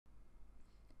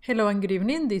Hello and good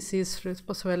evening, this is Ruth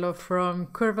Pozuelo from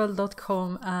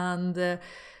Curbal.com, and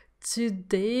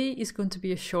today is going to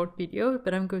be a short video,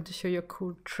 but I'm going to show you a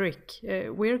cool trick.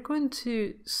 We're going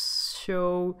to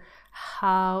show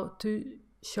how to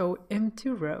show empty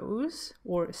rows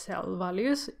or cell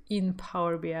values in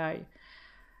Power BI.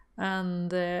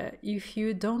 And if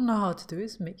you don't know how to do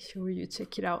this, make sure you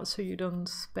check it out so you don't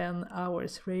spend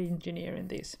hours re-engineering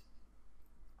this.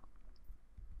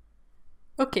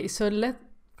 Okay, so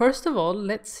first of all,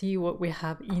 let's see what we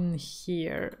have in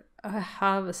here. I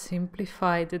have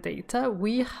simplified the data.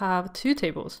 We have two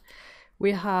tables.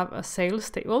 We have a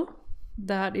sales table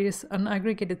that is an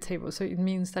aggregated table. So it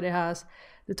means that it has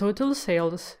the total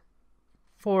sales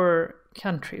for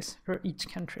countries, for each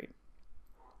country.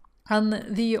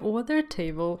 And the other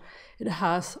table, it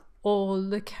has all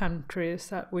the countries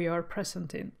that we are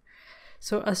present in.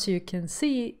 So as you can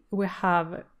see, we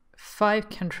have 5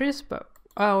 countries, but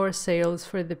our sales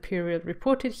for the period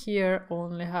reported here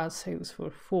only has sales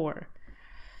for 4.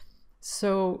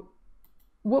 So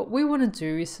what we want to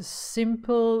do is a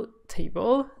simple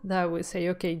table that will say,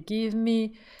 okay, give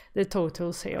me the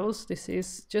total sales. This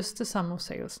is just the sum of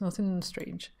sales, nothing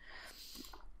strange.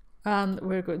 And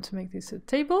we're going to make this a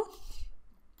table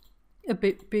a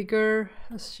bit bigger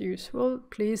as usual.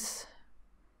 Please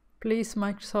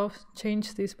Microsoft,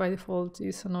 change this by default,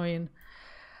 it's annoying.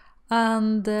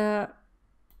 And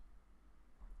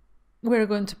we're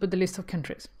going to put the list of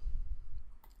countries.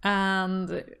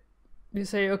 And you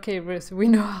say, okay, Ruth, we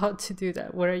know how to do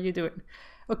that. What are you doing?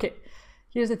 Okay,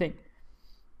 here's the thing.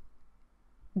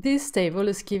 This table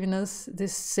is giving us the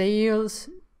sales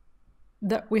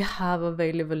that we have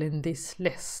available in this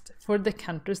list for the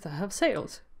countries that have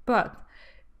sales. But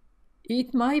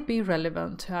it might be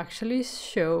relevant to actually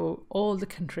show all the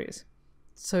countries.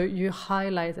 So you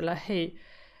highlight like, hey,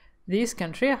 this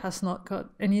country has not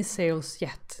got any sales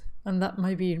yet. And that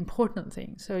might be an important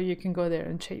thing. So you can go there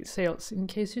and change sales in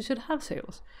case you should have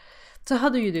sales. So how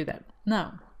do you do that?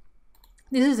 Now,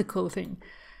 this is the cool thing.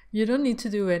 You don't need to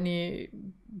do any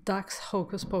DAX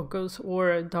hocus pocus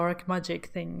or dark magic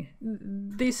thing.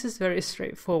 This is very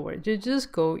straightforward. You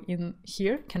just go in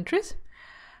here, countries,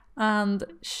 and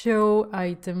show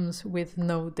items with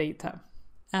no data.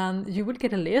 And you will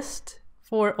get a list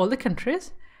for all the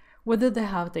countries, whether they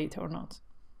have data or not.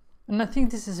 And I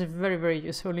think this is very, very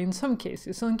useful in some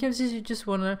cases. Some cases you just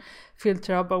want to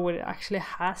filter out by what it actually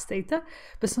has data,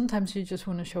 but sometimes you just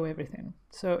want to show everything.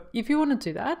 So if you want to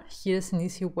do that, here's an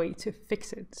easy way to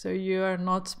fix it. So you are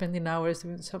not spending hours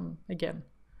doing some, again,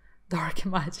 dark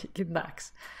magic in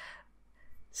DAX.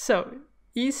 So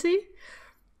easy.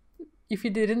 If you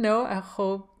didn't know, I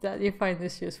hope that you find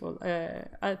this useful.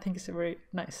 I think it's a very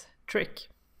nice trick.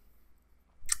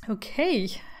 Okay.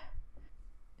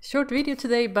 Short video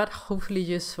today, but hopefully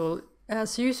useful.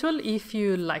 As usual, if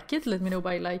you like it, let me know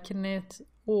by liking it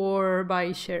or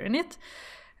by sharing it.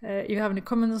 If you have any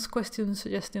comments, questions,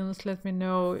 suggestions, let me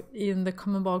know in the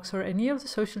comment box or any of the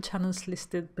social channels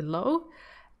listed below.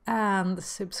 And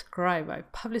subscribe. I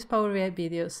publish Power BI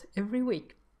videos every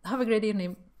week. Have a great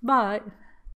evening. Bye.